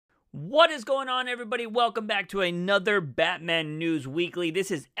What is going on, everybody? Welcome back to another Batman News Weekly.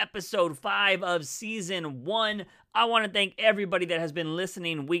 This is episode 5 of season 1. I want to thank everybody that has been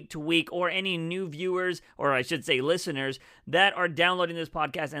listening week to week, or any new viewers, or I should say listeners, that are downloading this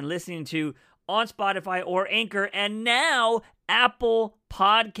podcast and listening to on Spotify or Anchor, and now Apple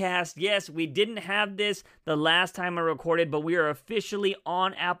Podcast. Yes, we didn't have this the last time I recorded, but we are officially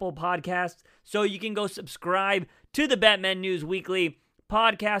on Apple Podcasts, so you can go subscribe to the Batman News Weekly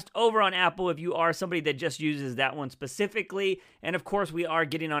podcast over on Apple if you are somebody that just uses that one specifically. And of course, we are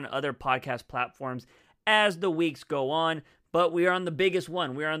getting on other podcast platforms as the weeks go on, but we are on the biggest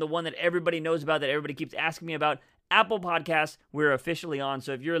one. We are on the one that everybody knows about, that everybody keeps asking me about, Apple Podcasts. We're officially on.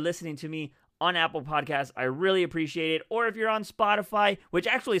 So if you're listening to me on Apple Podcasts, I really appreciate it. Or if you're on Spotify, which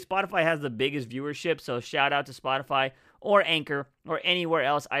actually Spotify has the biggest viewership, so shout out to Spotify or Anchor or anywhere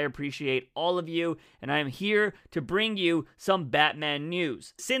else. I appreciate all of you, and I am here to bring you some Batman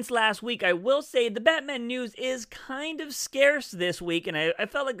news. Since last week, I will say the Batman news is kind of scarce this week, and I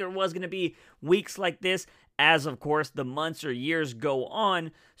felt like there was going to be weeks like this as, of course, the months or years go on.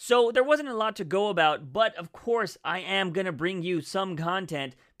 So there wasn't a lot to go about, but of course, I am going to bring you some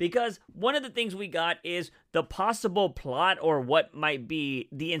content, because one of the things we got is the possible plot, or what might be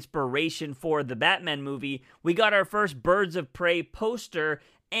the inspiration for the Batman movie. We got our first Birds of Prey poster,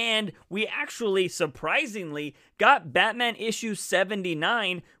 and we actually, surprisingly, got Batman issue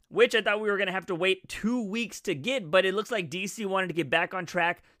 79, which I thought we were going to have to wait 2 weeks to get, but it looks like DC wanted to get back on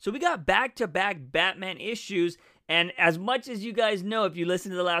track. So we got back-to-back Batman issues, and as much as you guys know, if you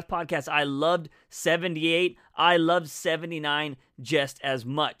listen to the last podcast, I loved 78. I loved 79 just as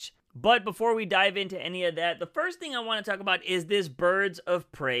much. But before we dive into any of that, the first thing I want to talk about is this Birds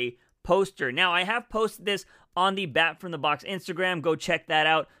of Prey poster. Now, I have posted this on the Bat from the Box Instagram. Go check that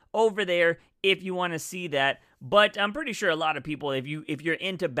out over there if you want to see that. But I'm pretty sure a lot of people, if you're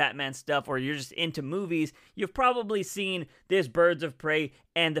into Batman stuff, or you're just into movies, you've probably seen this Birds of Prey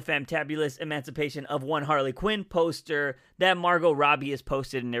and the Fantabulous Emancipation of One Harley Quinn poster that Margot Robbie has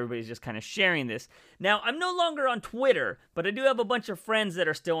posted, and everybody's just kind of sharing this. Now, I'm no longer on Twitter, but I do have a bunch of friends that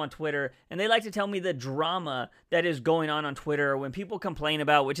are still on Twitter, and they like to tell me the drama that is going on Twitter when people complain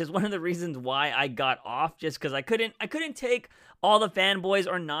about, which is one of the reasons why I got off, just because I couldn't take all the fanboys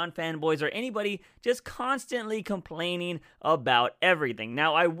or non-fanboys or anybody just constantly complaining about everything.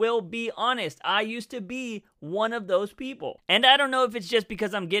 Now, I will be honest, I used to be one of those people. And I don't know if it's just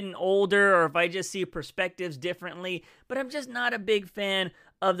because I'm getting older, or if I just see perspectives differently, but I'm just not a big fan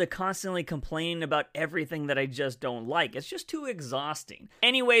of the constantly complaining about everything that I just don't like. It's just too exhausting.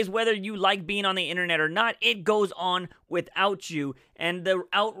 Anyways, whether you like being on the internet or not, it goes on without you. And the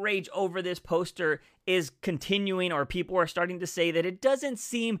outrage over this poster is continuing, or people are starting to say that it doesn't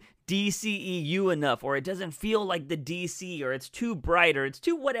seem DCEU enough, or it doesn't feel like the DC, or it's too bright, or it's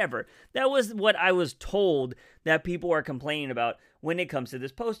too whatever. That was what I was told that people are complaining about when it comes to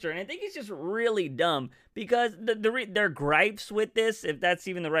this poster, and I think it's just really dumb, because their gripes with this, if that's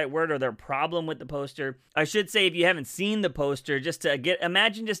even the right word, or their problem with the poster, I should say, if you haven't seen the poster, just to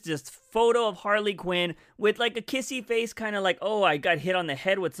imagine just this photo of Harley Quinn with like a kissy face, kind of like, oh, I got hit on the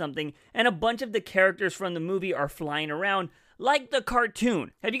head with something, and a bunch of the characters from the movie are flying around like the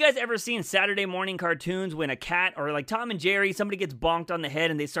cartoon. Have you guys ever seen Saturday morning cartoons when a cat, or like Tom and Jerry, somebody gets bonked on the head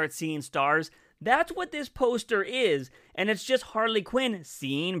and they start seeing stars? That's what this poster is, and it's just Harley Quinn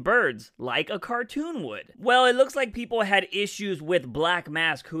seeing birds, like a cartoon would. Well, it looks like people had issues with Black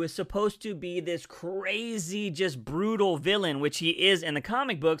Mask, who is supposed to be this crazy, just brutal villain, which he is in the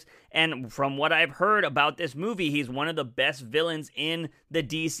comic books, and from what I've heard about this movie, he's one of the best villains in the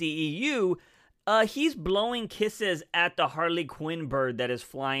DCEU. He's blowing kisses at the Harley Quinn bird that is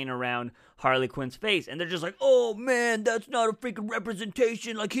flying around Harley Quinn's face. And they're just like, oh man, that's not a freaking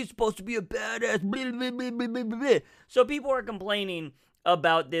representation. Like, he's supposed to be a badass. Blah, blah, blah, blah, blah, blah. So people are complaining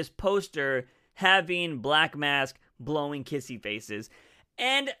about this poster having Black Mask blowing kissy faces.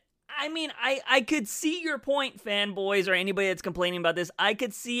 And I mean, I could see your point, fanboys, or anybody that's complaining about this. I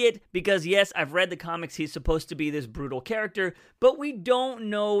could see it, because yes, I've read the comics. He's supposed to be this brutal character, but we don't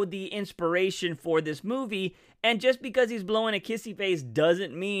know the inspiration for this movie. And just because he's blowing a kissy face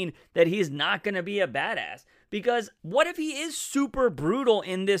doesn't mean that he's not going to be a badass. Because what if he is super brutal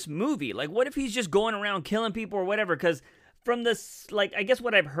in this movie? Like, what if he's just going around killing people or whatever? Because from this, like, I guess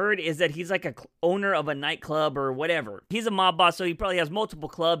what I've heard is that he's like a owner of a nightclub or whatever. He's a mob boss, so he probably has multiple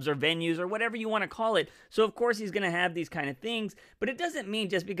clubs or venues or whatever you want to call it. So of course he's going to have these kind of things, but it doesn't mean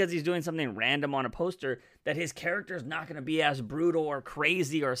just because he's doing something random on a poster that his character is not going to be as brutal or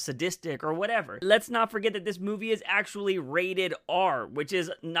crazy or sadistic or whatever. Let's not forget that this movie is actually rated R, which is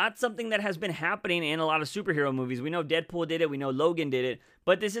not something that has been happening in a lot of superhero movies. We know Deadpool did it, we know Logan did it,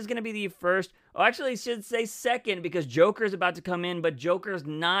 but this is going to be the first, or actually I should say second, because Joker's about to come in, but Joker's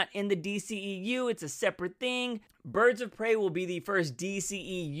not in the DCEU. It's a separate thing. Birds of Prey will be the first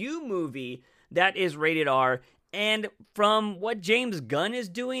DCEU movie that is rated R. And from what James Gunn is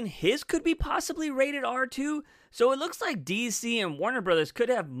doing, his could be possibly rated R too. So it looks like DC and Warner Brothers could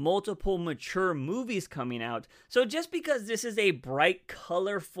have multiple mature movies coming out. So just because this is a bright,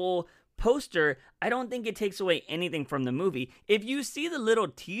 colorful poster, I don't think it takes away anything from the movie. If you see the little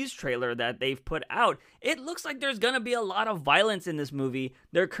tease trailer that they've put out, it looks like there's gonna be a lot of violence in this movie.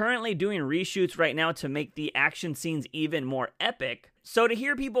 They're currently doing reshoots right now to make the action scenes even more epic. So to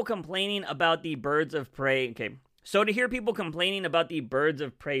hear people complaining about the Birds of Prey,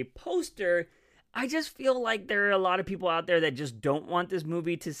 poster, I just feel like there are a lot of people out there that just don't want this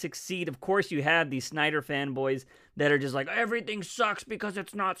movie to succeed. Of course, you have these Snyder fanboys that are just like, everything sucks because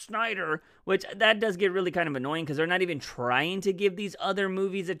it's not Snyder, which that does get really kind of annoying because they're not even trying to give these other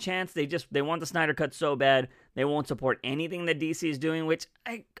movies a chance. They want the Snyder Cut so bad, they won't support anything that DC is doing, which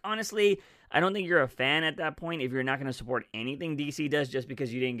I don't think you're a fan at that point if you're not going to support anything DC does just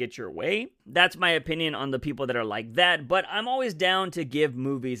because you didn't get your way. That's my opinion on the people that are like that, but I'm always down to give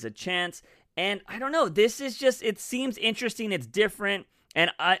movies a chance. And I don't know, this is just, it seems interesting, it's different,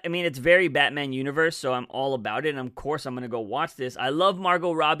 and I mean, it's very Batman universe, so I'm all about it, and of course I'm going to go watch this. I love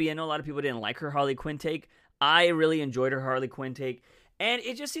Margot Robbie. I know a lot of people didn't like her Harley Quinn take. I really enjoyed her Harley Quinn take, and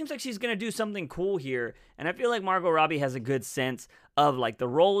it just seems like she's going to do something cool here, and I feel like Margot Robbie has a good sense of, like, the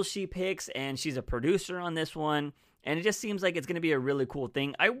roles she picks, and she's a producer on this one, and it just seems like it's going to be a really cool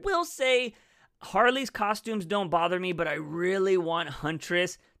thing. I will say, Harley's costumes don't bother me, but I really want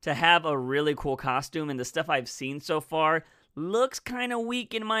Huntress to have a really cool costume, and the stuff I've seen so far looks kind of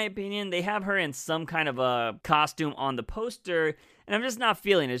weak in my opinion. They have her in some kind of a costume on the poster, and I'm just not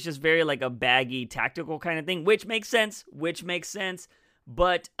feeling it. It's just very like a baggy, tactical kind of thing, which makes sense,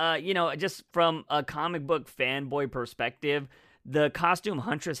 but, just from a comic book fanboy perspective, the costume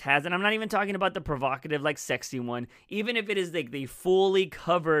Huntress has, and I'm not even talking about the provocative, like, sexy one, even if it is like the fully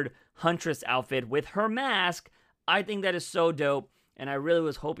covered Huntress outfit with her mask, I think that is so dope, and I really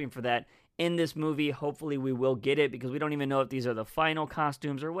was hoping for that in this movie. Hopefully we will get it, because we don't even know if these are the final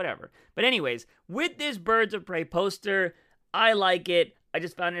costumes or whatever. But anyways, with this Birds of Prey poster, I like it. I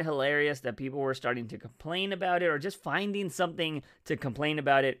just found it hilarious that people were starting to complain about it, or just finding something to complain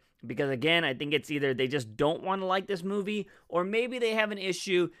about it, because again, I think it's either they just don't want to like this movie, or maybe they have an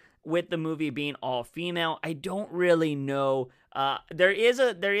issue with the movie being all female. I don't really know. There is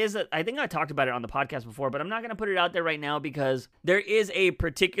a, I think I talked about it on the podcast before, but I'm not going to put it out there right now, because there is a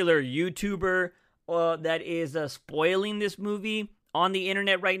particular YouTuber that is spoiling this movie on the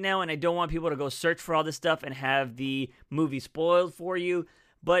internet right now, and I don't want people to go search for all this stuff and have the movie spoiled for you.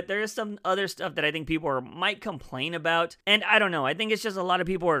 But there is some other stuff that I think people might complain about. And I don't know. I think it's just a lot of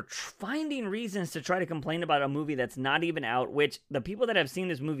people are finding reasons to try to complain about a movie that's not even out, which the people that have seen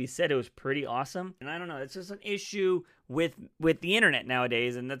this movie said it was pretty awesome. And I don't know. It's just an issue with the internet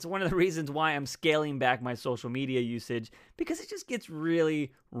nowadays. And that's one of the reasons why I'm scaling back my social media usage, because it just gets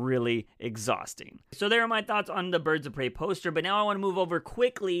really, really exhausting. So there are my thoughts on the Birds of Prey poster. But now I want to move over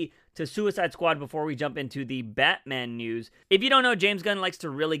quickly to Suicide Squad before we jump into the Batman news. If you don't know, James Gunn likes to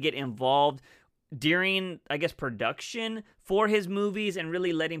really get involved during, I guess, production for his movies and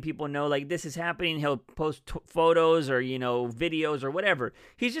really letting people know, like, this is happening. He'll post photos or, videos or whatever.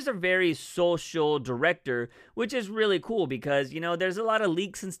 He's just a very social director, which is really cool because, there's a lot of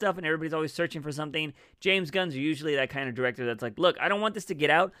leaks and stuff and everybody's always searching for something. James Gunn's usually that kind of director that's like, look, I don't want this to get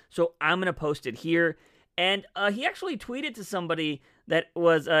out, so I'm going to post it here. And he actually tweeted to somebody that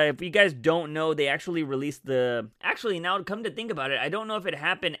was, if you guys don't know, they actually released actually, now to come to think about it, I don't know if it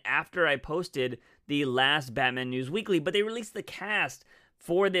happened after I posted the last Batman News Weekly, but they released the cast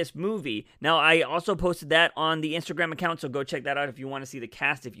for this movie. Now, I also posted that on the Instagram account, so go check that out if you want to see the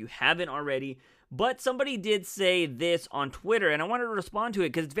cast if you haven't already. But somebody did say this on Twitter, and I wanted to respond to it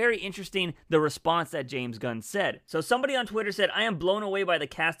because it's very interesting, the response that James Gunn said. So somebody on Twitter said, I am blown away by the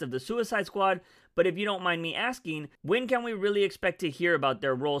cast of the Suicide Squad, but if you don't mind me asking, when can we really expect to hear about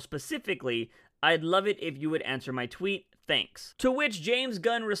their role specifically? I'd love it if you would answer my tweet. Thanks. To which James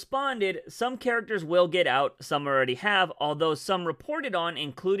Gunn responded, some characters will get out, some already have, although some reported on,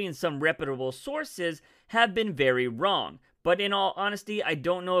 including some reputable sources, have been very wrong. But in all honesty, I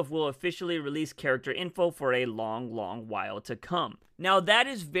don't know if we'll officially release character info for a long, long while to come. Now, that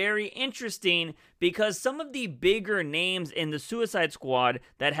is very interesting because some of the bigger names in the Suicide Squad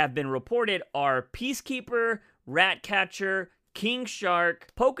that have been reported are Peacekeeper, Ratcatcher, King Shark,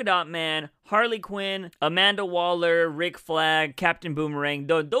 Polka Dot Man, Harley Quinn, Amanda Waller, Rick Flag, Captain Boomerang.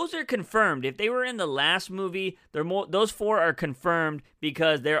 Those are confirmed. If they were in the last movie, those 4 are confirmed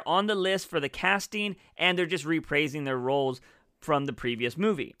because they're on the list for the casting and they're just reprising their roles from the previous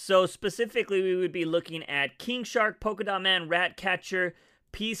movie. So specifically, we would be looking at King Shark, Polka Dot Man, Ratcatcher,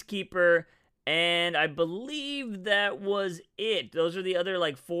 Peacekeeper, and I believe that was it. Those are the other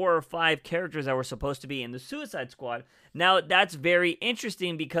 4 or 5 characters that were supposed to be in the Suicide Squad. Now, that's very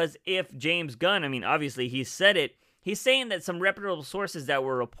interesting because if James Gunn, I mean, obviously he said it, he's saying that some reputable sources that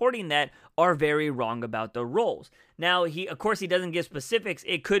were reporting that are very wrong about the roles. Now, of course, he doesn't give specifics.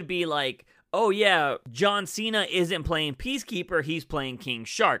 It could be oh yeah, John Cena isn't playing Peacekeeper, he's playing King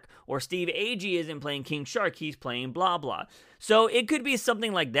Shark. Or Steve Agee isn't playing King Shark, he's playing blah blah. So it could be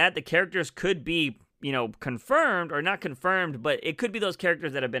something like that. The characters could be, confirmed, or not confirmed, but it could be those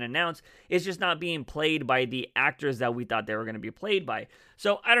characters that have been announced. It's just not being played by the actors that we thought they were going to be played by.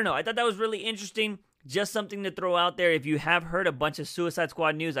 So I don't know. I thought that was really interesting. Just something to throw out there. If you have heard a bunch of Suicide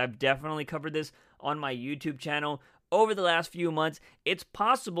Squad news, I've definitely covered this on my YouTube channel over the last few months. It's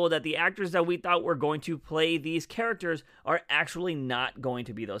possible that the actors that we thought were going to play these characters are actually not going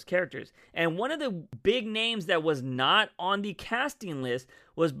to be those characters. And one of the big names that was not on the casting list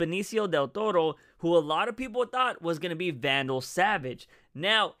was Benicio del Toro, who a lot of people thought was going to be Vandal Savage.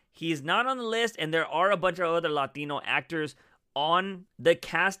 Now, he's not on the list, and there are a bunch of other Latino actors on the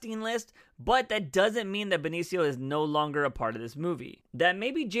casting list, but that doesn't mean that Benicio is no longer a part of this movie. That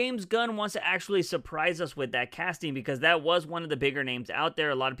maybe James Gunn wants to actually surprise us with that casting, because that was one of the bigger names out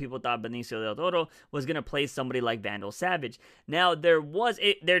there. A lot of people thought Benicio del Toro was going to play somebody like Vandal Savage. Now,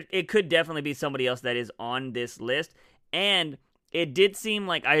 it could definitely be somebody else that is on this list, and it did seem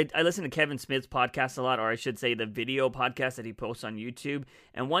like I listen to Kevin Smith's podcast a lot, or I should say the video podcast that he posts on YouTube.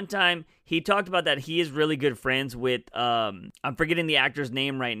 And one time he talked about that he is really good friends with, I'm forgetting the actor's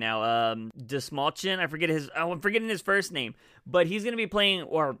name right now, Desmalchin. I'm forgetting his first name. But he's going to be playing,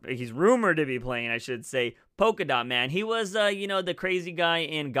 or he's rumored to be playing, I should say, Polka Dot Man. He was, the crazy guy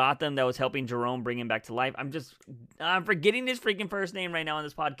in Gotham that was helping Jerome bring him back to life. I'm forgetting his freaking first name right now on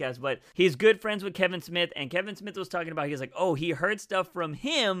this podcast, but he's good friends with Kevin Smith, and Kevin Smith was talking about, he was like, oh, he heard stuff from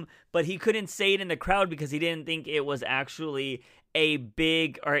him, but he couldn't say it in the crowd because he didn't think it was actually he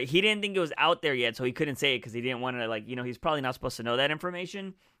didn't think it was out there yet, so he couldn't say it because he didn't want to, he's probably not supposed to know that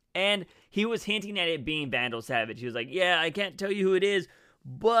information. And he was hinting at it being Vandal Savage. He was like, yeah, I can't tell you who it is,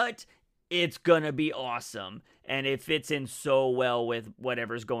 but it's gonna be awesome, and it fits in so well with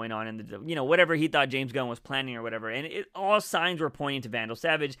whatever's going on in the, whatever he thought James Gunn was planning or whatever, and all signs were pointing to Vandal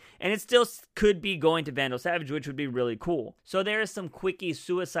Savage, and it still could be going to Vandal Savage, which would be really cool. So there is some quickie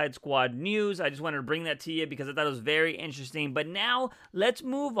Suicide Squad news. I just wanted to bring that to you because I thought it was very interesting. But now let's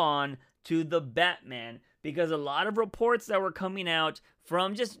move on to the Batman, because a lot of reports that were coming out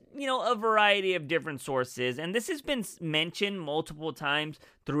from just, a variety of different sources, and this has been mentioned multiple times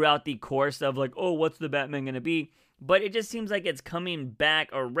throughout the course of what's the Batman going to be? But it just seems like it's coming back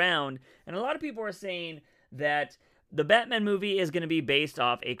around, and a lot of people are saying that the Batman movie is going to be based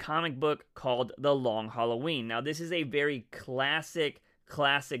off a comic book called The Long Halloween. Now, this is a very classic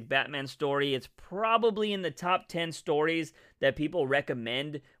Batman story. It's probably in the top 10 stories that people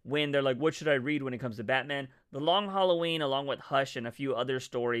recommend when they're like, what should I read when it comes to Batman? The Long Halloween, along with Hush and a few other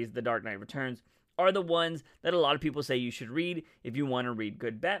stories, The Dark Knight Returns, are the ones that a lot of people say you should read if you want to read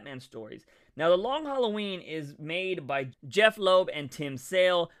good Batman stories. Now, The Long Halloween is made by Jeff Loeb and Tim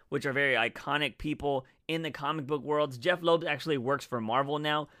Sale, which are very iconic people in the comic book worlds. Jeff Loeb actually works for Marvel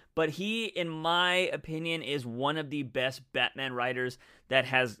now, but he, in my opinion, is one of the best Batman writers that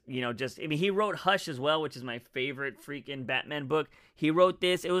has, he wrote Hush as well, which is my favorite freaking Batman book. He wrote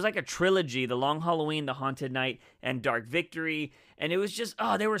this. It was like a trilogy, The Long Halloween, The Haunted Knight, and Dark Victory. And it was just,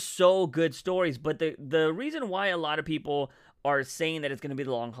 they were so good stories. But the reason why a lot of people are saying that it's going to be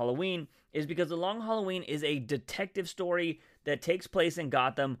The Long Halloween is because The Long Halloween is a detective story that takes place in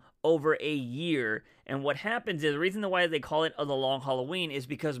Gotham over a year. And what happens is, the reason why they call it The Long Halloween is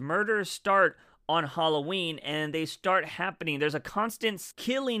because murders start on Halloween and they start happening. There's a constant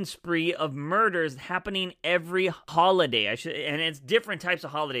killing spree of murders happening every holiday. And it's different types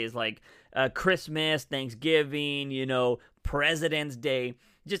of holidays like Christmas, Thanksgiving, President's Day.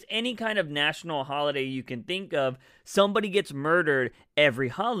 Just any kind of national holiday you can think of, somebody gets murdered every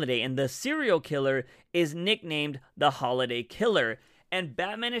holiday. And the serial killer is nicknamed the Holiday Killer. And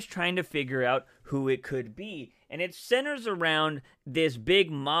Batman is trying to figure out who it could be. And it centers around this big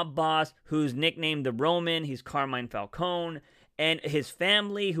mob boss who's nicknamed the Roman. He's Carmine Falcone. and his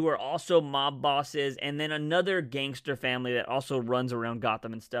family, who are also mob bosses, and then another gangster family that also runs around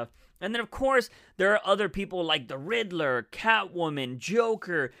Gotham and stuff. And then, of course, there are other people like the Riddler, Catwoman,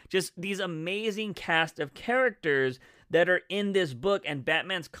 Joker, just these amazing cast of characters that are in this book, and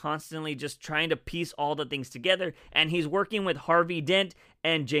Batman's constantly just trying to piece all the things together, and he's working with Harvey Dent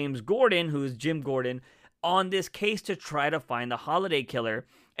and James Gordon, who's Jim Gordon, on this case to try to find the Holiday Killer.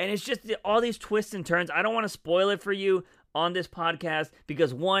 And it's just all these twists and turns. I don't want to spoil it for you on this podcast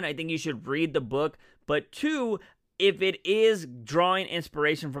because, one, I think you should read the book, but two, if it is drawing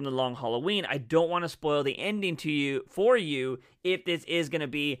inspiration from The Long Halloween, I don't want to spoil the ending for you if this is going to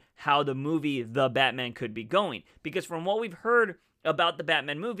be how the movie The Batman could be going. Because from what we've heard about the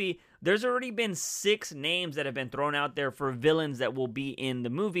Batman movie, there's already been 6 names that have been thrown out there for villains that will be in the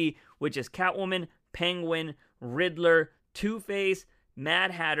movie, which is Catwoman, Penguin, Riddler, Two-Face,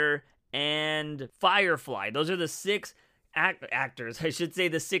 Mad Hatter, and Firefly. Those are the 6 actors, I should say,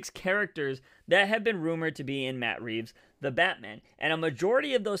 the 6 characters that have been rumored to be in Matt Reeves' The Batman. And a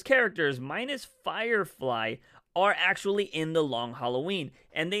majority of those characters, minus Firefly, are actually in The Long Halloween.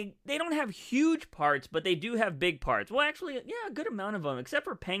 And they don't have huge parts, but they do have big parts. Well, actually, yeah, a good amount of them, except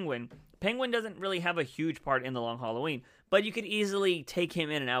for Penguin. Penguin doesn't really have a huge part in The Long Halloween, but you could easily take him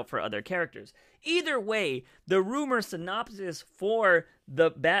in and out for other characters. Either way, the rumor synopsis for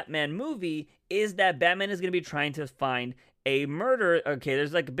the Batman movie is that Batman is going to be trying to find a murder. Okay,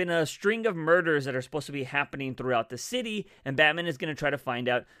 there's been a string of murders that are supposed to be happening throughout the city, and Batman is going to try to find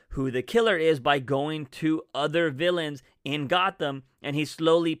out who the killer is by going to other villains in Gotham, and he's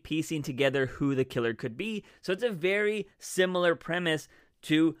slowly piecing together who the killer could be. So it's a very similar premise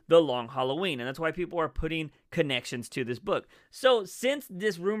to The Long Halloween, and that's why people are putting connections to this book. So since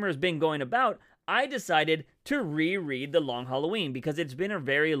this rumor has been going about, I decided to reread The Long Halloween because it's been a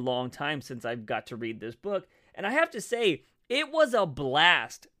very long time since I've got to read this book, and I have to say, it was a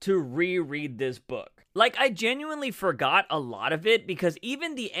blast to reread this book. I genuinely forgot a lot of it because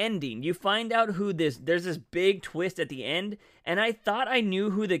even the ending, you find out there's this big twist at the end, and I thought I knew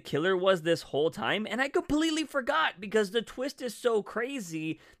who the killer was this whole time, and I completely forgot because the twist is so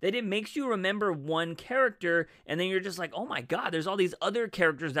crazy that it makes you remember one character, and then you're just like, oh my god, there's all these other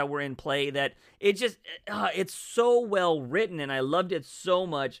characters that were in play that it's so well written, and I loved it so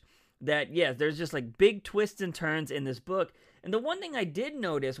much that, yes, there's just big twists and turns in this book. And the one thing I did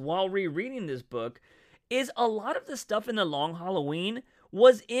notice while rereading this book is a lot of the stuff in The Long Halloween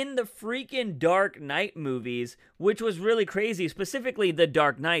was in the freaking Dark Knight movies, which was really crazy, specifically The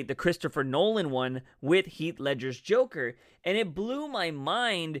Dark Knight, the Christopher Nolan one with Heath Ledger's Joker. And it blew my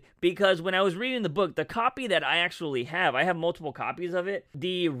mind because when I was reading the book, the copy that I actually have, I have multiple copies of it,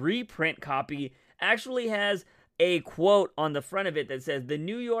 the reprint copy actually has a quote on the front of it that says, "The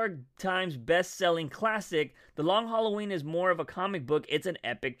New York Times best-selling classic, The Long Halloween is more of a comic book, it's an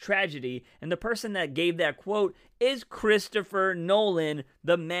epic tragedy." And the person that gave that quote is Christopher Nolan,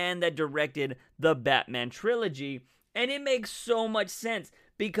 the man that directed the Batman trilogy. And it makes so much sense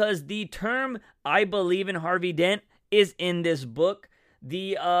because the term "I believe in Harvey Dent" is in this book.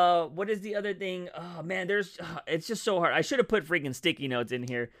 The, what is the other thing? Oh man, it's just so hard. I should have put freaking sticky notes in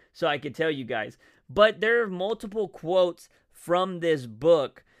here so I could tell you guys. But there are multiple quotes from this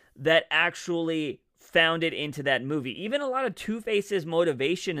book that actually found it into that movie. Even a lot of Two-Face's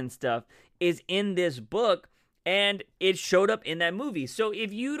motivation and stuff is in this book, and it showed up in that movie. So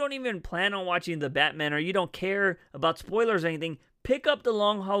if you don't even plan on watching The Batman or you don't care about spoilers or anything, pick up The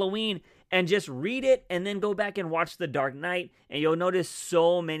Long Halloween and just read it and then go back and watch The Dark Knight, and you'll notice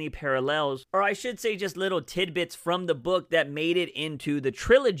so many parallels, or I should say just little tidbits from the book that made it into the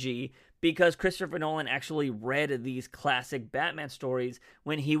trilogy, because Christopher Nolan actually read these classic Batman stories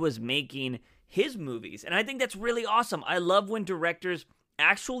when he was making his movies. And I think that's really awesome. I love when directors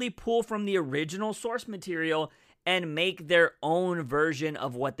actually pull from the original source material and make their own version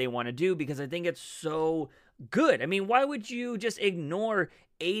of what they want to do, because I think it's so good. I mean, why would you just ignore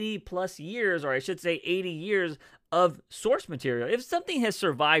 80 plus years, or I should say 80 years of source material? If something has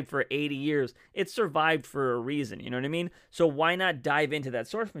survived for 80 years, it's survived for a reason, you know what I mean? So why not dive into that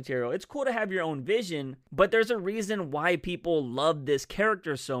source material? It's cool to have your own vision, but there's a reason why people love this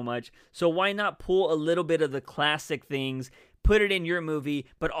character so much, so why not pull a little bit of the classic things, put it in your movie,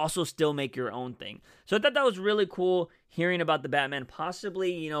 but also still make your own thing? So I thought that was really cool hearing about the Batman,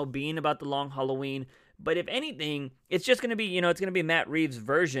 possibly, being about The Long Halloween. But if anything, it's just going to be, it's going to be Matt Reeves'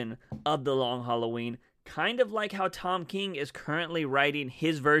 version of The Long Halloween, kind of like how Tom King is currently writing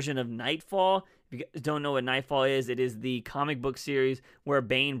his version of Nightfall. If you guys don't know what Nightfall is, it is the comic book series where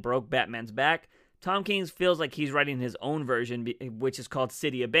Bane broke Batman's back. Tom King feels like he's writing his own version, which is called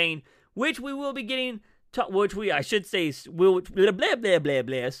City of Bane, which we will be getting I should say, will blah blah blah blah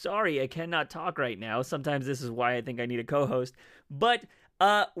blah. Sorry, I cannot talk right now. Sometimes this is why I think I need a co-host. But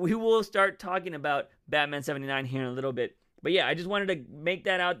we will start talking about Batman 79 here in a little bit. But yeah, I just wanted to make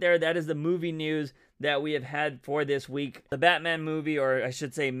that out there. That is the movie news that we have had for this week. The Batman movie, or I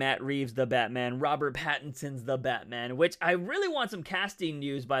should say Matt Reeves' The Batman, Robert Pattinson's The Batman, which I really want some casting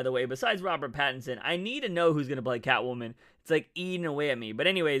news, by the way. Besides Robert Pattinson, I need to know who's going to play Catwoman. It's like eating away at me. But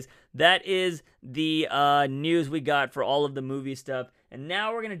anyways, that is the news we got for all of the movie stuff. And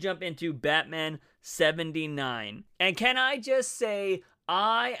now we're going to jump into Batman 79. And can I just say,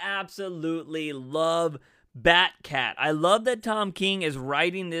 I absolutely love Batcat. I love that Tom King is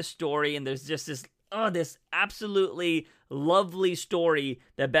writing this story, and there's just this absolutely lovely story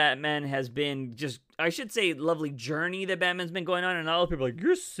that Batman has been I should say lovely journey that Batman's been going on, and all the people are like,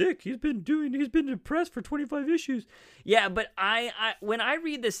 you're sick, he's been depressed for 25 issues. Yeah, but I when I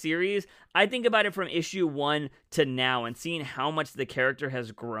read the series, I think about it from issue 1 to now and seeing how much the character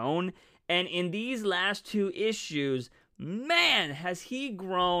has grown, and in these last 2 issues, man, has he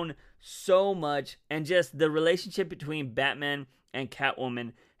grown so much, and just the relationship between Batman and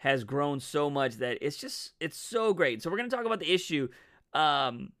Catwoman has grown so much that it's so great. So we're going to talk about the issue.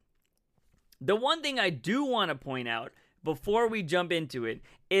 The one thing I do want to point out before we jump into it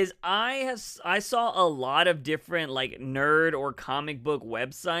is I saw a lot of different like nerd or comic book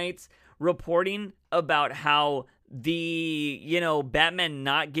websites reporting about how Batman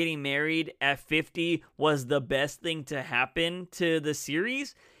not getting married at 50 was the best thing to happen to the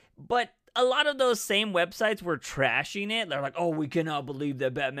series. But a lot of those same websites were trashing it. They're like, oh, we cannot believe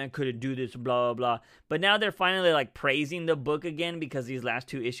that Batman couldn't do this, blah, blah, blah. But now they're finally like praising the book again because these last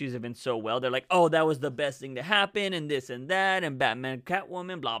 2 issues have been so well. They're like, oh, that was the best thing to happen, and this and that, and Batman,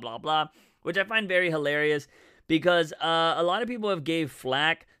 Catwoman, blah, blah, blah. Which I find very hilarious because a lot of people have gave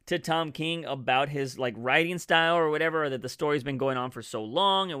flack to Tom King about his like writing style or whatever, or that the story's been going on for so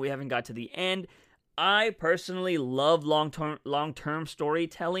long and we haven't got to the end. I personally love long-term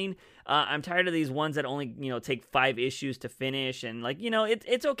storytelling. I'm tired of these ones that only, take 5 issues to finish, and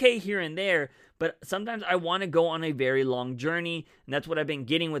it's okay here and there, but sometimes I want to go on a very long journey, and that's what I've been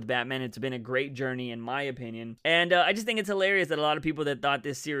getting with Batman. It's been a great journey in my opinion, and I just think it's hilarious that a lot of people that thought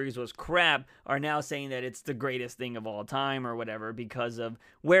this series was crap are now saying that it's the greatest thing of all time or whatever because of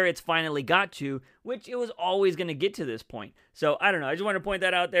where it's finally got to, which it was always going to get to this point. So I don't know, I just want to point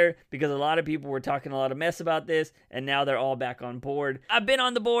that out there because a lot of people were talking a lot of mess about this, and now they're all back on board. I've been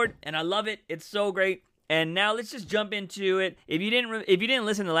on the board, and I love it. It's so great. And now let's just jump into it. If you didn't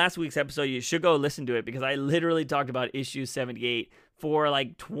listen to last week's episode, you should go listen to it because I literally talked about issue 78 for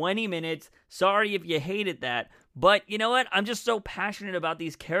like 20 minutes. Sorry if you hated that, but you know what? I'm just so passionate about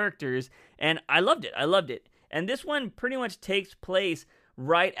these characters, and I loved it. And this one pretty much takes place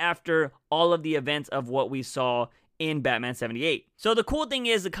right after all of the events of what we saw in Batman 78. So the cool thing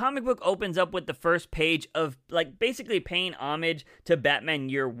is the comic book opens up with the first page of like basically paying homage to Batman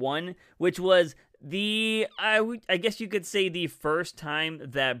Year One, which was I guess you could say the first time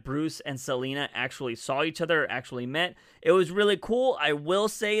that Bruce and Selina actually saw each other, or actually met. It was really cool. I will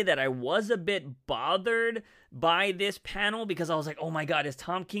say that I was a bit bothered by this panel because I was like, oh my god, is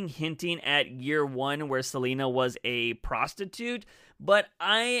Tom King hinting at Year One where Selina was a prostitute? But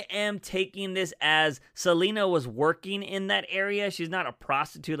I am taking this as Selina was working in that area. She's not a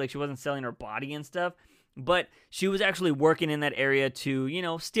prostitute, like she wasn't selling her body and stuff. But she was actually working in that area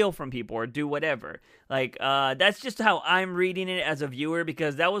to, steal from people or do whatever. Like, that's just how I'm reading it as a viewer,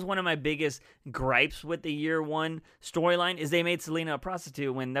 because that was one of my biggest gripes with the Year One storyline, is they made Selina a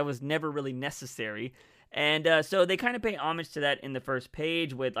prostitute when that was never really necessary. And so they kind of pay homage to that in the first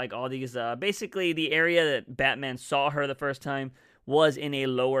page with, like, all these, basically the area that Batman saw her the first time was in a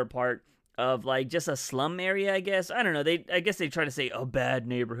lower part of like just a slum area, I guess. I don't know. I guess they try to say a bad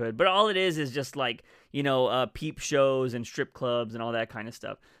neighborhood, but all it is just like, peep shows and strip clubs and all that kind of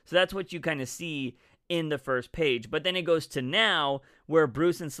stuff. So that's what you kind of see in the first page. But then it goes to now where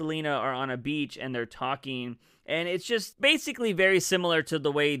Bruce and Selina are on a beach and they're talking, and it's just basically very similar to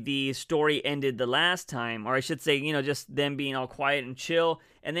the way the story ended the last time, or I should say, just them being all quiet and chill.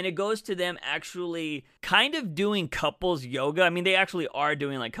 And then it goes to them actually kind of doing couples yoga. I mean, they actually are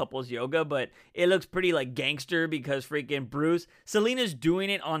doing like couples yoga, but it looks pretty like gangster because freaking Selina's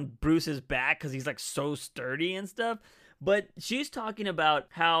doing it on Bruce's back because he's like so sturdy and stuff. But she's talking about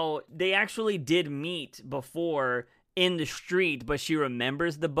how they actually did meet before in the street, but she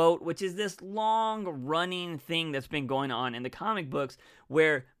remembers the boat, which is this long running thing that's been going on in the comic books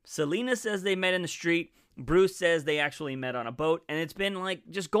where Selina says they met in the street, Bruce says they actually met on a boat, and it's been like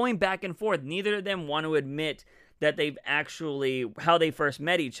just going back and forth. Neither of them want to admit that they've actually, how they first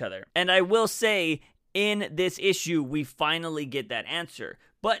met each other. And I will say, in this issue, we finally get that answer.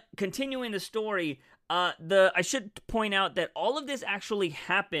 But continuing the story, I should point out that all of this actually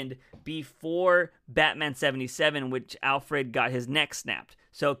happened before Batman 77, which Alfred got his neck snapped.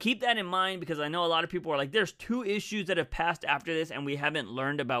 So keep that in mind, because I know a lot of people are like, there's 2 issues that have passed after this and we haven't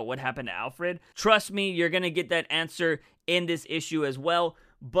learned about what happened to Alfred. Trust me, you're going to get that answer in this issue as well.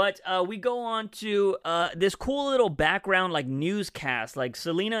 But we go on to this cool little background like newscast. Like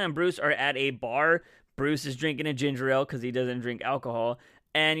Selina and Bruce are at a bar. Bruce is drinking a ginger ale because he doesn't drink alcohol.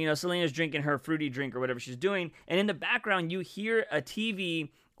 And, you know, Selina's drinking her fruity drink or whatever she's doing. And in the background, you hear a TV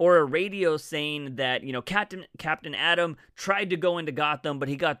or a radio saying that, you know, Captain Atom tried to go into Gotham, but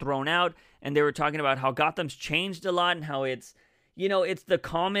he got thrown out. And they were talking about how Gotham's changed a lot and how it's, you know, it's the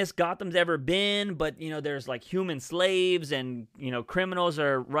calmest Gotham's ever been, but, you know, there's like human slaves and, you know, criminals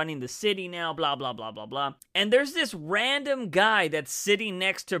are running the city now, blah, blah, blah, blah, blah. And there's this random guy that's sitting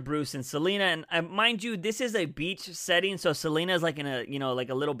next to Bruce and Selina. And mind you, this is a beach setting. So Selina's like in a, you know, like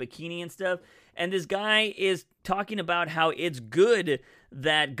a little bikini and stuff. And this guy is talking about how it's good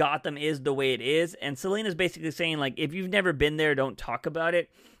that Gotham is the way it is. And Selina's basically saying, like, if you've never been there, don't talk about it.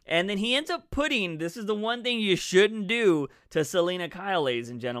 And then he ends up putting, this is the one thing you shouldn't do to Selina Kyle, ladies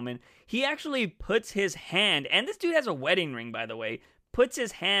and gentlemen. He actually puts his hand, and this dude has a wedding ring, by the way, puts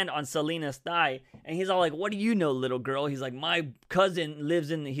his hand on Selina's thigh, and he's all like, what do you know, little girl? He's like, my cousin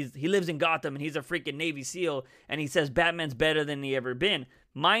lives in Gotham, and he's a freaking Navy SEAL, and he says Batman's better than he ever been.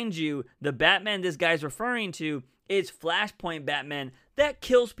 Mind you, the Batman this guy's referring to is Flashpoint Batman that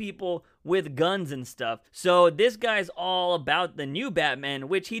kills people with guns and stuff. So this guy's all about the new Batman,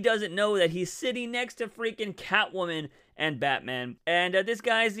 which he doesn't know that he's sitting next to freaking Catwoman and Batman. And this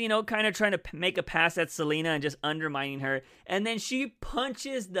guy's, you know, kind of trying to make a pass at Selina and just undermining her. And then she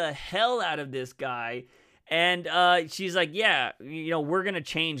punches the hell out of this guy. And she's like, yeah, you know, we're going to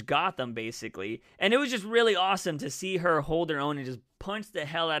change Gotham, basically. And it was just really awesome to see her hold her own and just punch the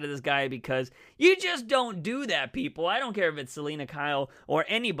hell out of this guy, because you just don't do that, people. I don't care if it's Selina Kyle or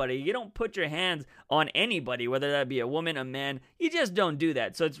anybody. You don't put your hands on anybody, whether that be a woman, a man. You just don't do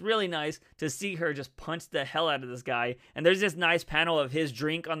that. So it's really nice to see her just punch the hell out of this guy. And there's this nice panel of his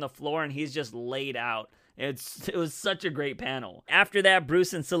drink on the floor and he's just laid out. It was such a great panel. After that,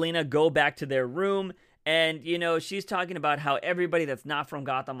 Bruce and Selina go back to their room. And, you know, she's talking about how everybody that's not from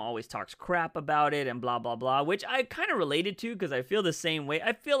Gotham always talks crap about it and blah, blah, blah, which I kind of related to because I feel the same way.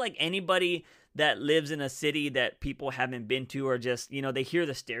 I feel like anybody that lives in a city that people haven't been to, or just, you know, they hear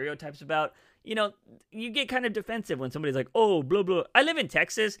the stereotypes about, you know, you get kind of defensive when somebody's like, oh, blah, blah. I live in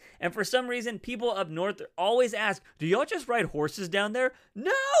Texas, and for some reason, people up north always ask, do y'all just ride horses down there? No!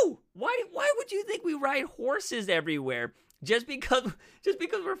 Why would you think we ride horses everywhere? Just because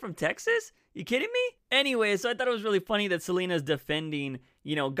we're from Texas? You kidding me? Anyway, so I thought it was really funny that Selina's defending,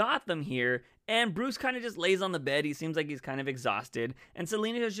 you know, Gotham here, and Bruce kind of just lays on the bed. He seems like he's kind of exhausted, and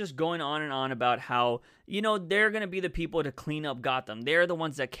Selina is just going on and on about how, you know, they're going to be the people to clean up Gotham. They're the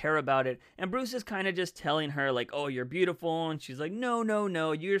ones that care about it, and Bruce is kind of just telling her, like, oh, you're beautiful, and she's like,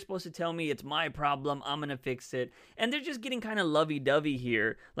 no, you're supposed to tell me it's my problem. I'm going to fix it, and they're just getting kind of lovey-dovey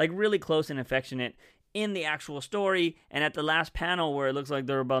here, like really close and affectionate in the actual story. And at the last panel where it looks like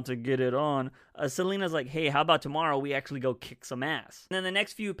they're about to get it on, Selina's like, hey, how about tomorrow we actually go kick some ass? And then the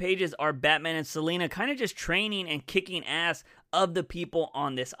next few pages are Batman and Selina kind of just training and kicking ass of the people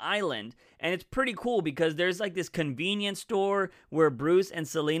on this island. And it's pretty cool because there's like this convenience store where Bruce and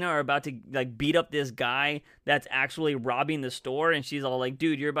Selina are about to like beat up this guy that's actually robbing the store, and she's all like,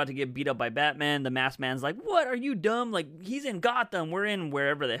 dude, you're about to get beat up by Batman. The masked man's like, what, are you dumb? Like, he's in Gotham, we're in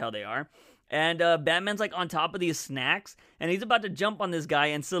wherever the hell they are. And Batman's like on top of these snacks, and he's about to jump on this guy.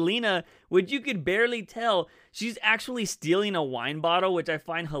 And Selina, which you could barely tell, she's actually stealing a wine bottle, which I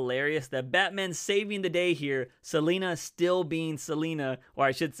find hilarious that Batman's saving the day here. Selina still being Selina, or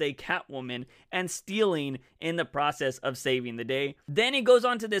I should say Catwoman, and stealing in the process of saving the day. Then it goes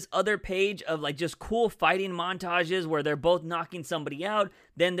on to this other page of like just cool fighting montages where they're both knocking somebody out.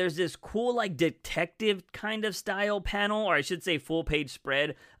 Then there's this cool like detective kind of style panel, or I should say full page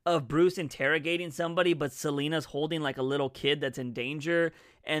spread, of Bruce interrogating somebody, but Selina's holding like a little kid that's in danger.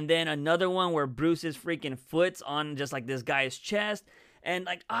 And then another one where Bruce's freaking foot's on just like this guy's chest. And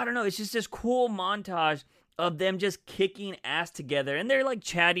like, I don't know, it's just this cool montage of them just kicking ass together. And they're like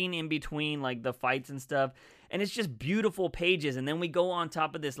chatting in between like the fights and stuff. And it's just beautiful pages. And then we go on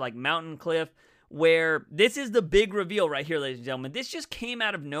top of this like mountain cliff, where this is the big reveal right here, ladies and gentlemen. This just came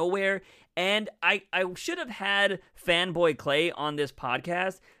out of nowhere, and I should have had Fanboy Clay on this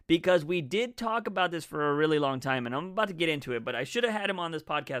podcast because we did talk about this for a really long time, and I'm about to get into it, but I should have had him on this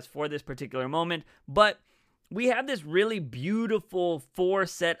podcast for this particular moment. But we have this really beautiful 4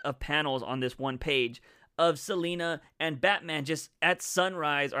 set of panels on this one page of Selina and Batman just at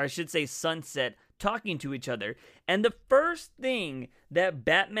sunrise, or I should say sunset, talking to each other. And the first thing that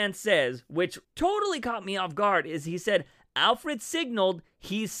Batman says, which totally caught me off guard, is he said, Alfred signaled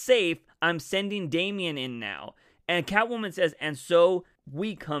he's safe. I'm sending Damian in now. And Catwoman says, and so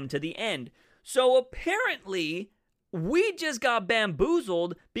we come to the end. So apparently we just got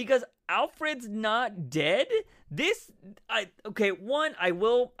bamboozled because Alfred's not dead. I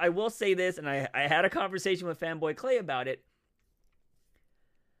will say this, and I had a conversation with Fanboy Clay about it.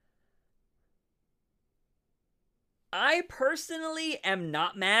 I personally am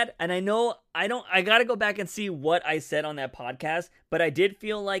not mad, and I gotta go back and see what I said on that podcast, but I did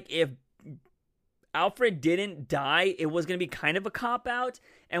feel like if Alfred didn't die, it was going to be kind of a cop-out,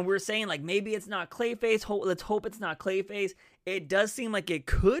 and we're saying, like, maybe it's not Clayface, let's hope it's not Clayface. It does seem like it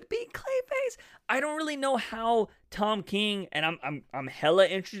could be Clayface. I don't really know how Tom King, and I'm hella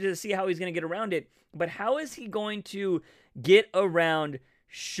interested to see how he's going to get around it, but how is he going to get around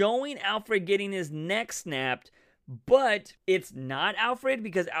showing Alfred getting his neck snapped, but it's not Alfred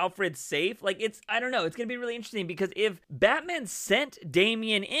because Alfred's safe? Like, I don't know. It's going to be really interesting because if Batman sent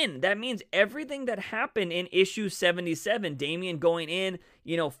Damian in, that means everything that happened in issue 77, Damian going in,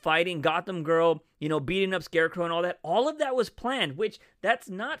 fighting Gotham Girl, beating up Scarecrow and all of that was planned, which that's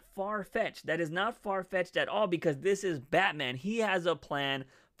not far-fetched. That is not far-fetched at all because this is Batman. He has a plan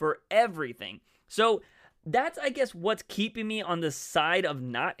for everything. So that's, I guess, what's keeping me on the side of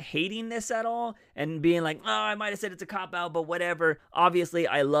not hating this at all and being like, oh, I might have said it's a cop-out, but whatever. Obviously,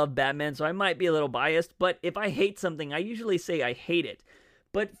 I love Batman, so I might be a little biased, but if I hate something, I usually say I hate it.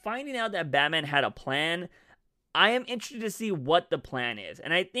 But finding out that Batman had a plan, I am interested to see what the plan is,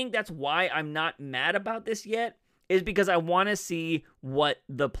 and I think that's why I'm not mad about this yet, is because I want to see what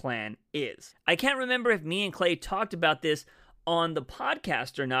the plan is. I can't remember if me and Clay talked about this on the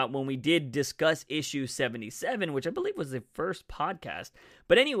podcast or not when we did discuss issue 77, which I believe was the first podcast.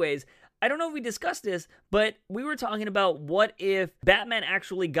 But anyways, I don't know if we discussed this, but we were talking about what if Batman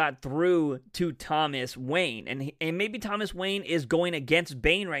actually got through to Thomas Wayne, and maybe Thomas Wayne is going against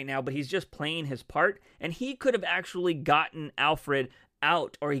Bane right now, but he's just playing his part, and he could have actually gotten Alfred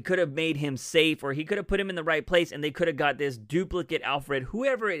out, or he could have made him safe, or he could have put him in the right place, and they could have got this duplicate Alfred,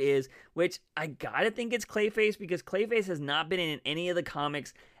 whoever it is, which I gotta think it's Clayface, because Clayface has not been in any of the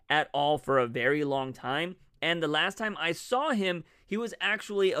comics at all for a very long time, and the last time I saw him, he was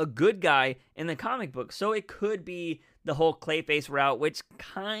actually a good guy in the comic book, so it could be the whole Clayface route, which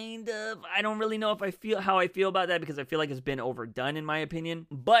kind of, I don't really know how I feel about that, because I feel like it's been overdone in my opinion,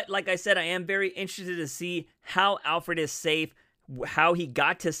 but like I said, I am very interested to see how Alfred is safe, how he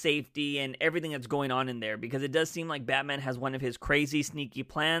got to safety, and everything that's going on in there, because it does seem like Batman has one of his crazy sneaky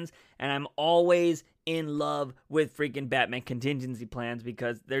plans, and I'm always in love with freaking Batman contingency plans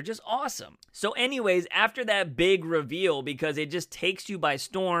because they're just awesome. So anyways, after that big reveal, because it just takes you by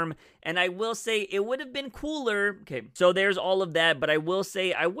storm, and I will say it would have been cooler. Okay, so there's all of that, but I will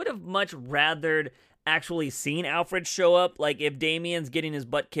say I would have much rathered actually seen Alfred show up. Like if Damian's getting his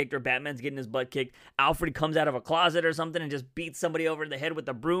butt kicked or Batman's getting his butt kicked, Alfred comes out of a closet or something and just beats somebody over the head with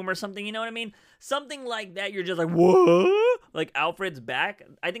a broom or something, you know what I mean? Something like that, you're just like, what? Like Alfred's back?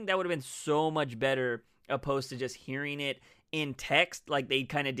 I think that would have been so much better opposed to just hearing it in text like they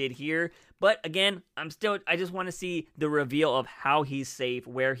kind of did here. But again, I just want to see the reveal of how he's safe,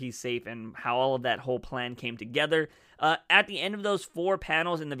 where he's safe, and how all of that whole plan came together. At the end of those 4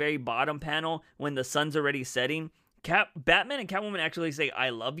 panels, in the very bottom panel, when the sun's already setting, Batman and Catwoman actually say,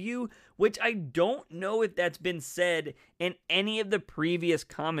 I love you, which I don't know if that's been said in any of the previous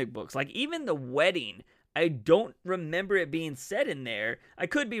comic books. Like, even the wedding, I don't remember it being said in there. I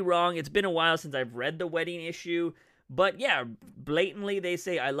could be wrong. It's been a while since I've read the wedding issue. But yeah, blatantly they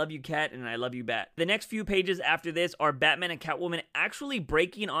say, I love you, Cat, and I love you, Bat. The next few pages after this are Batman and Catwoman actually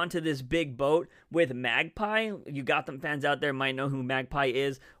breaking onto this big boat with Magpie. You Gotham fans out there might know who Magpie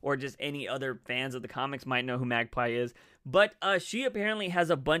is, or just any other fans of the comics might know who Magpie is. But she apparently has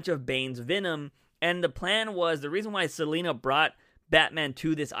a bunch of Bane's venom, and the plan was, the reason why Selina brought Batman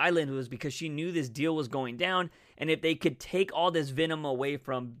to this island was because she knew this deal was going down, and if they could take all this venom away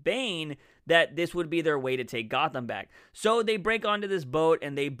from Bane, that this would be their way to take Gotham back. So they break onto this boat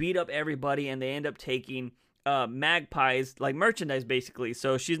and they beat up everybody, and they end up taking Magpie's like merchandise basically,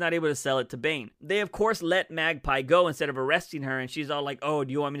 so she's not able to sell it to Bane. They of course let Magpie go instead of arresting her, and she's all like, oh,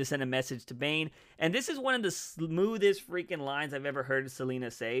 do you want me to send a message to Bane? And this is one of the smoothest freaking lines I've ever heard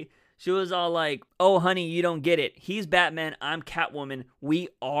Selina say. She was all like, oh honey, you don't get it, he's Batman, I'm Catwoman, we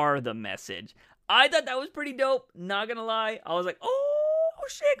are the message. I thought that was pretty dope, not gonna lie. I was like, oh, oh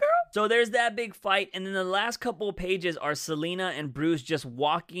shit, girl. So there's that big fight, and then the last couple of pages are Selena and Bruce just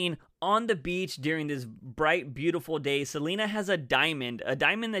walking on the beach during this bright, beautiful day. Selena has a diamond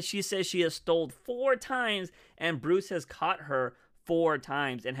that she says she has stole 4 times, and Bruce has caught her 4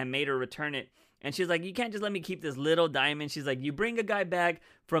 times and had made her return it. And she's like, you can't just let me keep this little diamond. She's like, you bring a guy back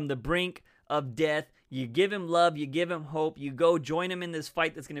from the brink of death, you give him love, you give him hope, you go join him in this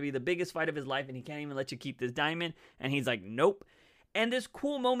fight that's going to be the biggest fight of his life, and he can't even let you keep this diamond. And he's like, nope. And this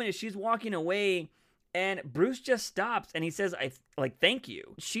cool moment is she's walking away, and Bruce just stops, and he says, thank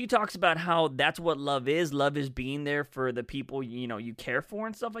you. She talks about how that's what love is. Love is being there for the people, you care for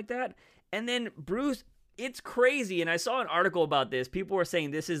and stuff like that. And then Bruce, it's crazy, and I saw an article about this. People were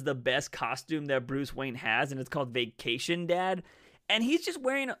saying this is the best costume that Bruce Wayne has, and it's called Vacation Dad. And he's just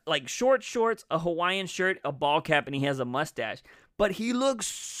wearing like short shorts, a Hawaiian shirt, a ball cap, and he has a mustache. But he looks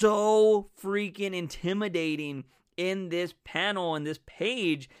so freaking intimidating in this panel and this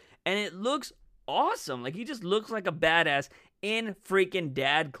page, and it looks awesome. Like, he just looks like a badass in freaking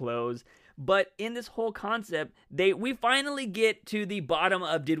dad clothes. But in this whole concept, we finally get to the bottom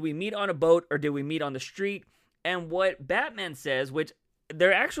of, did we meet on a boat or did we meet on the street? And what Batman says, which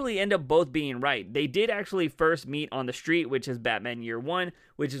they actually end up both being right. They did actually first meet on the street, which is Batman Year One,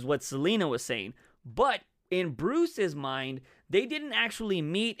 which is what Selena was saying. But in Bruce's mind, they didn't actually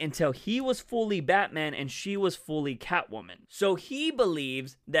meet until he was fully Batman and she was fully Catwoman. So he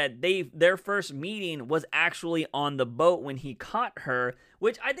believes that their first meeting was actually on the boat when he caught her,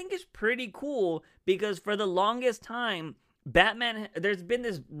 which I think is pretty cool, because for the longest time, Batman, there's been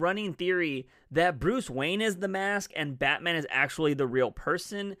this running theory that Bruce Wayne is the mask and Batman is actually the real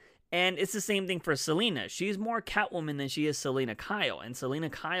person. And it's the same thing for Selena. She's more Catwoman than she is Selena Kyle, and Selena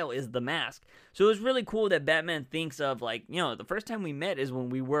Kyle is the mask. So it was really cool that Batman thinks of, the first time we met is when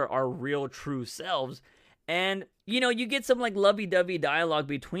we were our real true selves. And, you get some lovey-dovey dialogue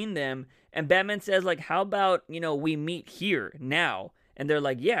between them, and Batman says how about, we meet here now? And they're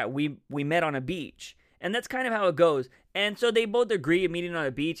like, yeah, we met on a beach. And that's kind of how it goes. And so they both agree on meeting on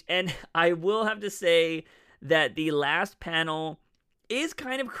a beach. And I will have to say that the last panel is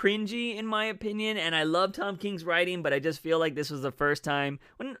kind of cringy in my opinion, and I love Tom King's writing, but I just feel like this was the first time,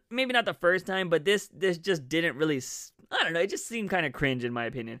 maybe not the first time, but this just didn't really, I don't know, it just seemed kind of cringe in my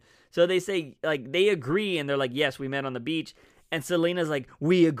opinion. So they say, they agree, and they're like, yes, we met on the beach, and Selena's like,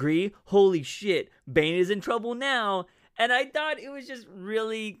 we agree? Holy shit, Bane is in trouble now. And I thought it was just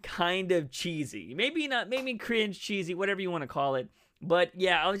really kind of cheesy. Maybe not, maybe cringe, cheesy, whatever you want to call it. But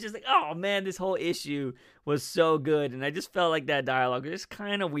yeah, I was just like, oh man, this whole issue was so good. And I just felt like that dialogue was just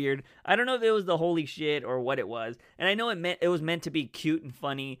kind of weird. I don't know if it was the holy shit or what it was. And I know it was meant to be cute and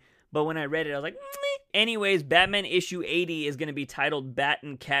funny. But when I read it, I was like, meh. Anyways, Batman issue 80 is going to be titled Bat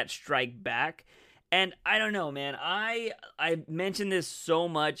and Cat Strike Back. And I don't know, man. I mentioned this so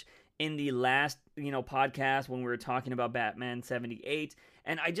much in the last, podcast when we were talking about Batman 78.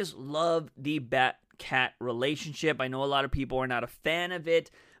 And I just love the Bat-Cat relationship. I know a lot of people are not a fan of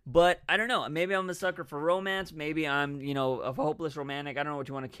it, but I don't know. Maybe I'm a sucker for romance. Maybe I'm, a hopeless romantic. I don't know what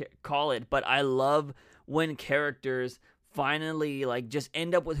you want to call it, but I love when characters finally just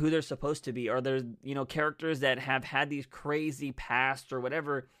end up with who they're supposed to be, or there's, characters that have had these crazy pasts or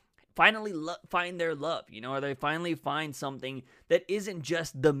whatever, finally find their love, or they finally find something that isn't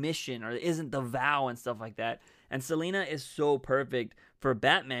just the mission or isn't the vow and stuff like that. And Selena is so perfect for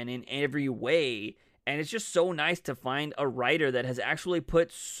Batman in every way. And it's just so nice to find a writer that has actually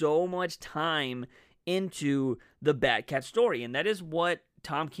put so much time into the Bat-Cat story. And that is what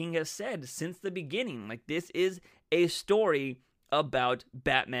Tom King has said since the beginning. This is a story about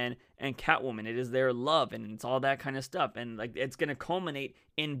Batman and Catwoman. It is their love, and it's all that kind of stuff. And it's going to culminate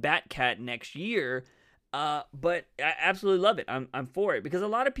in Bat-Cat next year. But I absolutely love it. I'm for it, because a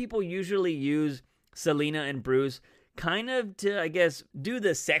lot of people usually use Selena and Bruce kind of to, I guess, do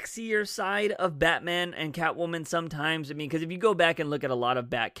the sexier side of Batman and Catwoman sometimes. I mean, because if you go back and look at a lot of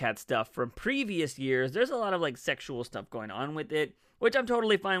Bat-Cat stuff from previous years, there's a lot of sexual stuff going on with it, which I'm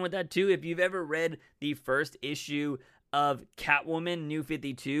totally fine with that too. If you've ever read the first issue of Catwoman New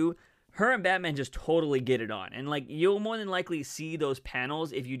 52, her and Batman just totally get it on. And you'll more than likely see those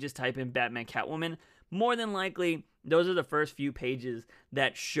panels if you just type in Batman Catwoman. More than likely, those are the first few pages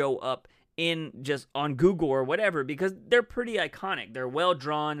that show up in just on Google or whatever, because they're pretty iconic. They're well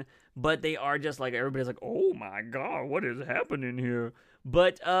drawn, but they are just everybody's like, oh my god, what is happening here?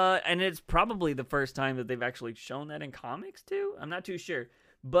 But and it's probably the first time that they've actually shown that in comics too. I'm not too sure.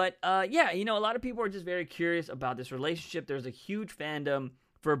 But yeah, a lot of people are just very curious about this relationship. There's a huge fandom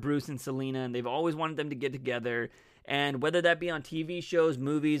for Bruce and Selena, and they've always wanted them to get together. And whether that be on TV shows,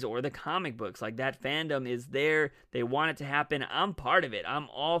 movies, or the comic books, like that fandom is there. They want it to happen. I'm part of it. I'm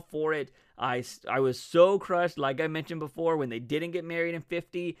all for it. I was so crushed, like I mentioned before, when they didn't get married in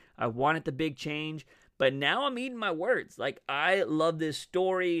 50. I wanted the big change. But now I'm eating my words. Like, I love this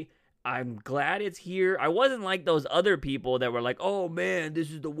story. I'm glad it's here. I wasn't like those other people that were like, oh man,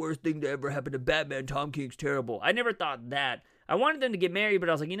 this is the worst thing to ever happen to Batman. Tom King's terrible. I never thought that. I wanted them to get married, but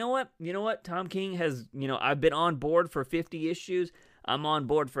I was like, you know what? Tom King has, I've been on board for 50 issues. I'm on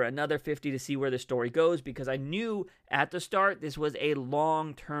board for another 50 to see where the story goes, because I knew at the start this was a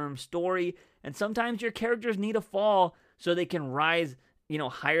long-term story, and sometimes your characters need a fall so they can rise,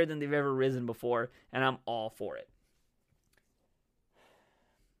 higher than they've ever risen before, and I'm all for it.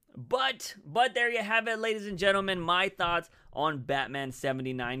 But there you have it, ladies and gentlemen, my thoughts on Batman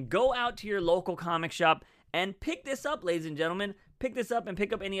 79. Go out to your local comic shop and pick this up, ladies and gentlemen. Pick this up and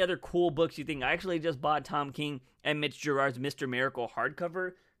pick up any other cool books you think. I actually just bought Tom King and Mitch Gerads' Mr. Miracle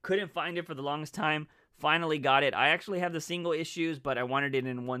hardcover. Couldn't find it for the longest time. Finally got it. I actually have the single issues, but I wanted it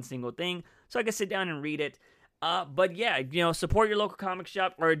in one single thing so I could sit down and read it. But yeah, support your local comic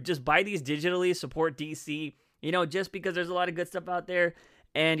shop, or just buy these digitally. Support DC, just because there's a lot of good stuff out there.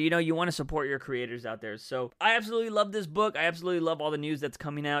 And, you want to support your creators out there. So I absolutely love this book. I absolutely love all the news that's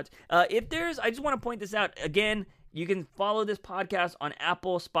coming out. I just want to point this out. Again, you can follow this podcast on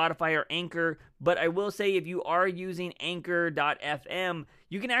Apple, Spotify, or Anchor. But I will say, if you are using Anchor.fm,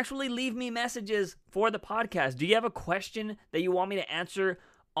 you can actually leave me messages for the podcast. Do you have a question that you want me to answer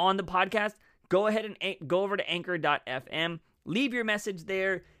on the podcast? Go ahead and go over to Anchor.fm. Leave your message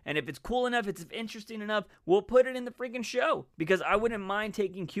there, and if it's cool enough, if it's interesting enough, we'll put it in the freaking show, because I wouldn't mind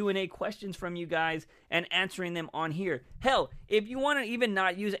taking Q&A questions from you guys and answering them on here. Hell, if you want to even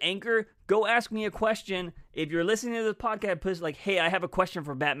not use Anchor, go ask me a question. If you're listening to this podcast, put like, hey, I have a question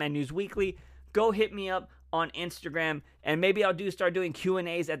for Batman News Weekly, go hit me up on Instagram, and maybe I'll start doing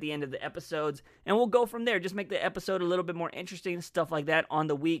Q&As at the end of the episodes, and we'll go from there. Just make the episode a little bit more interesting, stuff like that on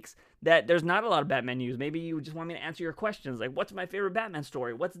the weeks that there's not a lot of Batman news. Maybe you just want me to answer your questions, like, what's my favorite Batman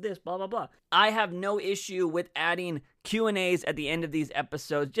story? What's this? Blah, blah, blah. I have no issue with adding Q&As at the end of these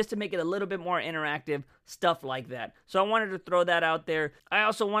episodes just to make it a little bit more interactive, stuff like that. So I wanted to throw that out there. I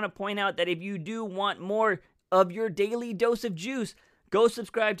also want to point out that if you do want more of your daily dose of juice, go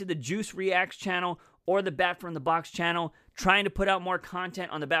subscribe to the Juice Reacts channel or the Bat from the Box channel. Trying to put out more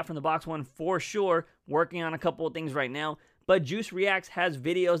content on the Bat from the Box one for sure. Working on a couple of things right now. But Juice Reacts has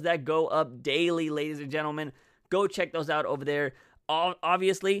videos that go up daily, ladies and gentlemen. Go check those out over there.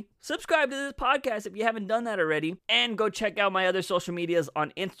 Obviously, subscribe to this podcast if you haven't done that already. And go check out my other social medias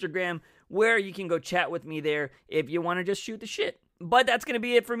on Instagram, where you can go chat with me there if you want to just shoot the shit. But that's going to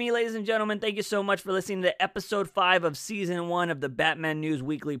be it for me, ladies and gentlemen. Thank you so much for listening to episode 5 of season 1 of the Batman News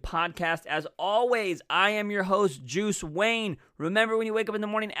Weekly podcast. As always, I am your host, Juice Wayne. Remember, when you wake up in the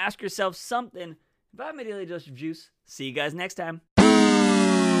morning, ask yourself something. If I made a daily dose of juice, see you guys next time.